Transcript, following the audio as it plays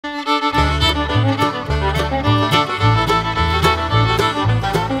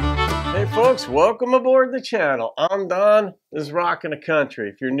folks, welcome aboard the channel. I'm Don. This is Rockin' the Country.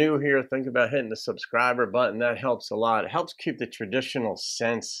 If you're new here, think about hitting the subscriber button. That helps a lot. It helps keep the traditional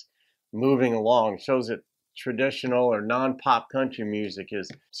sense moving along. It shows that traditional or non-pop country music is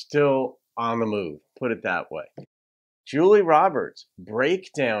still on the move. Put it that way. Julie Roberts,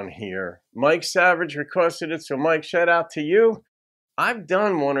 breakdown here. Mike Savage requested it, so Mike, shout out to you. I've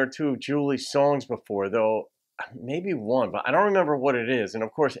done one or two of Julie's songs before, though. Maybe one, but I don't remember what it is. And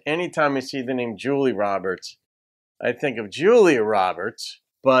of course, anytime I see the name Julie Roberts, I think of Julia Roberts.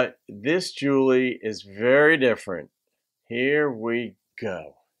 But this Julie is very different. Here we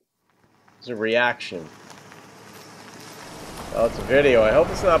go. It's a reaction. Oh, it's a video. I hope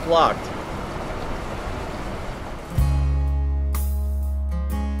it's not blocked.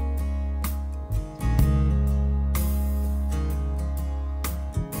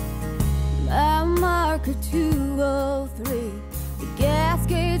 Marker 203, the gas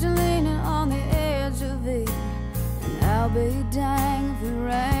gauge leaning on the edge of it, and I'll be dang if the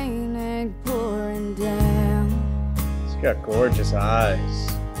rain ain't pouring down. She's got gorgeous eyes.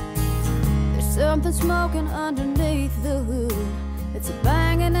 There's something smoking underneath the hood. It's a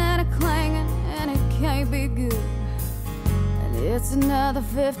banging and a clanging, and it can't be good. And it's another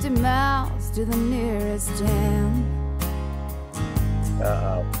 50 miles to the nearest town.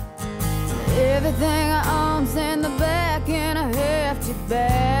 Uh-oh. Everything I own's in the back in a hefty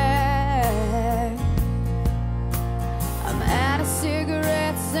bag. I'm out of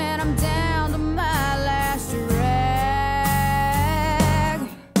cigarettes and I'm down to my last rag.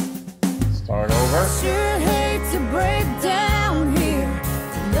 Start over. Sure hate to break down here.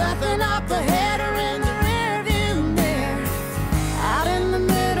 Nothing up ahead or in the rearview mirror. Out in the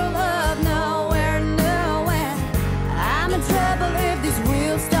middle of nowhere, nowhere. I'm in trouble if these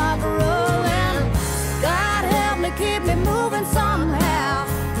wheels stop rolling. Keep me moving somehow.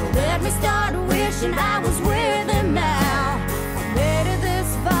 Let me start wishing I was with him now. I made it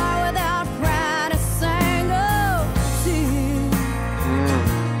this far without crying a single tear.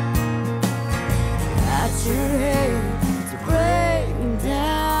 I sure hate to break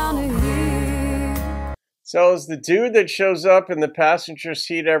down here. So is the dude that shows up in the passenger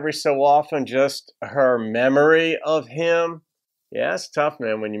seat every so often just her memory of him? Yeah, it's tough,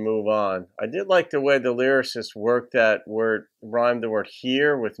 man, when you move on. I did like the way the lyricist worked that word, rhymed the word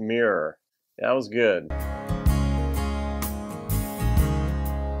here with mirror. That was good.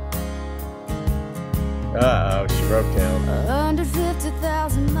 Uh-oh, she broke down.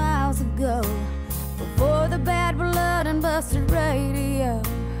 150,000 miles ago, before the bad blood and busted radio,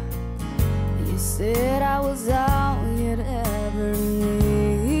 you said I was all you'd ever need.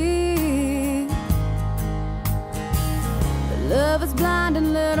 Love is blind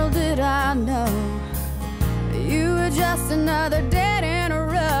and little did I know you were just another dead end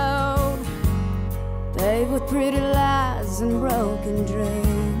road, paved with pretty lies and broken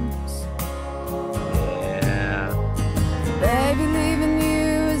dreams. Yeah. Baby, leaving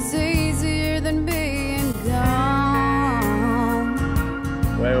you is easier than being gone.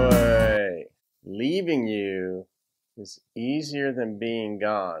 Wait. Leaving you is easier than being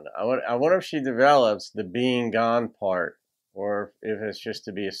gone. I wonder if she develops the being gone part. Or if it's just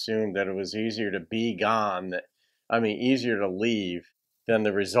to be assumed that it was easier to be gone, easier to leave than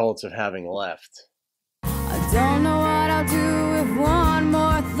the results of having left. I don't know what I'll do if one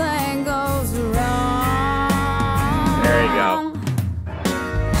more thing goes wrong. There you go.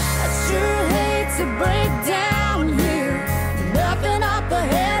 I sure hate to break down here. Nothing up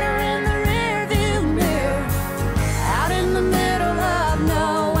ahead or in the rearview mirror. Out in the middle of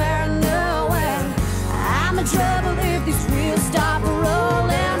nowhere, nowhere. I'm in trouble if these wheels stop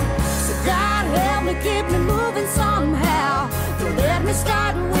rolling. So God help me, keep me moving somehow. Don't let me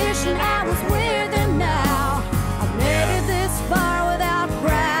start wishing I was with him now. I made it this far without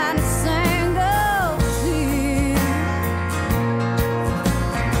crying a single tear.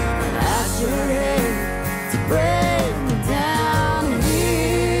 And I sure hate to break down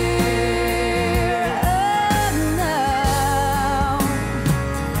here. Oh no,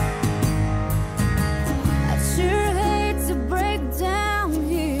 I sure hate to break down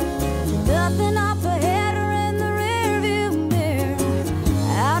here. Nothing up ahead or in the rearview mirror.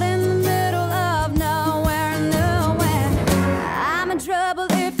 Out in the middle of nowhere, nowhere. I'm in trouble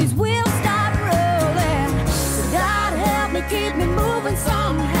if these wheels stop rolling. So God help me, keep me moving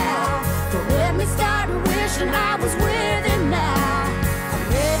somehow. Don't let me start wishing I was with him now. I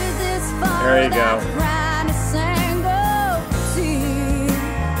made it this far There you go. without crying a single tear.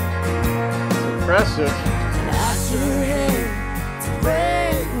 Impressive. I sure hate to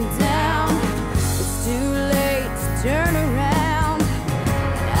break down. It's too late to turn around.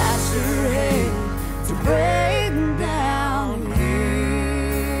 I sure hate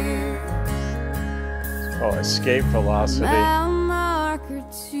Escape velocity. Mile marker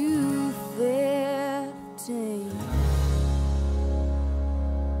 215.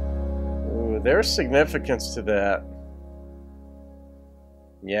 Ooh, there's significance to that.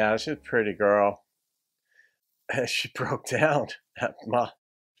 Yeah, she's a pretty girl. She broke down at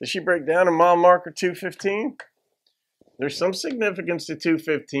did she break down at mile marker 215? There's some significance to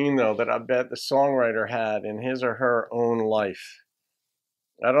 215 though that I bet the songwriter had in his or her own life.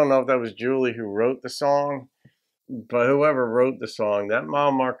 I don't know if that was Julie who wrote the song, but whoever wrote the song, that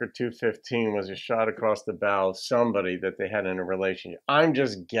mile marker 215 was a shot across the bow of somebody that they had in a relationship. I'm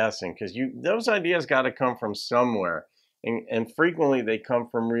just guessing, because those ideas got to come from somewhere. And frequently they come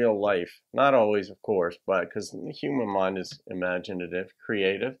from real life. Not always, of course, but because the human mind is imaginative,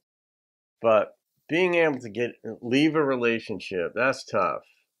 creative. But being able to leave a relationship, that's tough.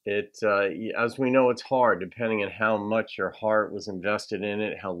 As we know, it's hard depending on how much your heart was invested in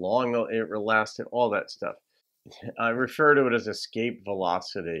it, how long it lasted, all that stuff. I refer to it as escape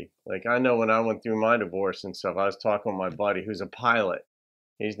velocity. Like, I know when I went through my divorce and stuff, I was talking with my buddy who's a pilot.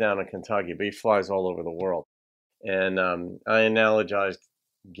 He's down in Kentucky, but he flies all over the world. And I analogized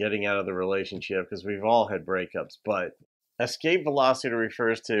getting out of the relationship because we've all had breakups. But escape velocity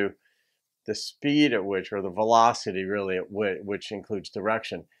refers to the speed at which, or the velocity really, which includes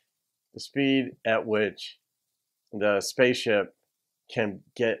direction, the speed at which the spaceship can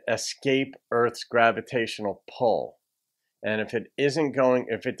escape Earth's gravitational pull. And if it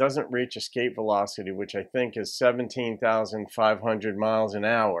doesn't reach escape velocity, which I think is 17,500 miles an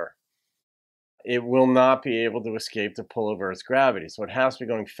hour, it will not be able to escape the pull of Earth's gravity. So it has to be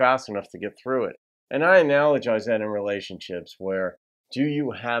going fast enough to get through it. And I analogize that in relationships where, do you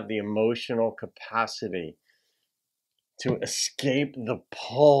have the emotional capacity to escape the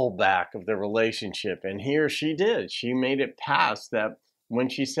pullback of the relationship? And he or she did. She made it past that. When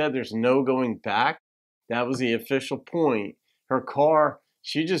she said there's no going back, that was the official point. Her car,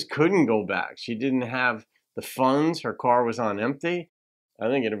 she just couldn't go back. She didn't have the funds. Her car was on empty. I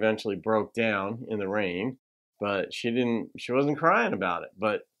think it eventually broke down in the rain, but she wasn't crying about it.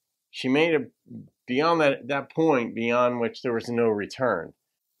 But she made it beyond that point, beyond which there was no return.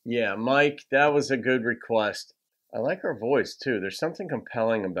 Yeah, Mike, that was a good request. I like her voice too. There's something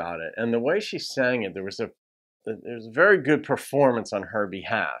compelling about it. And the way she sang it, there was a very good performance on her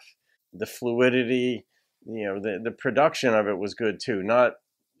behalf. The fluidity, the production of it was good too. Not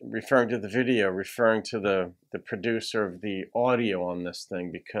referring to the video, referring to the producer of the audio on this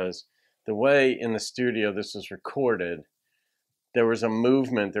thing, because the way in the studio this was recorded, there was a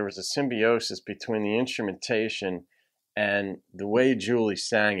movement, there was a symbiosis between the instrumentation and the way Julie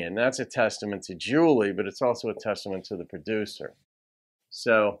sang it. And that's a testament to Julie, but it's also a testament to the producer.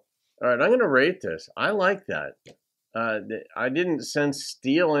 So, all right, I'm going to rate this. I like that. I didn't sense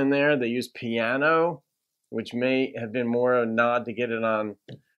steel in there. They used piano, which may have been more a nod to get it on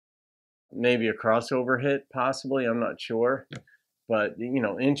maybe a crossover hit, possibly. I'm not sure. But,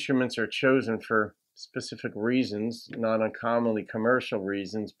 instruments are chosen for specific reasons, not uncommonly commercial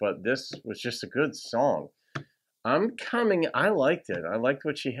reasons, but this was just a good song. I liked it. I liked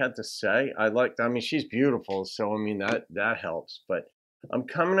what she had to say. She's beautiful, so that helps, but I'm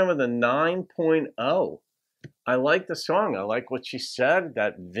coming in with a 9.0. I like the song. I like what she said,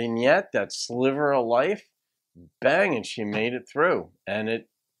 that vignette, that sliver of life, bang, and she made it through. And it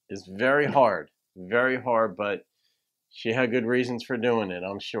is very hard, but she had good reasons for doing it,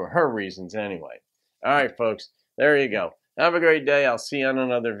 I'm sure. Her reasons anyway. All right, folks, there you go. Have a great day. I'll see you on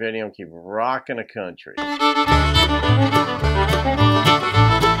another video and keep rocking the country.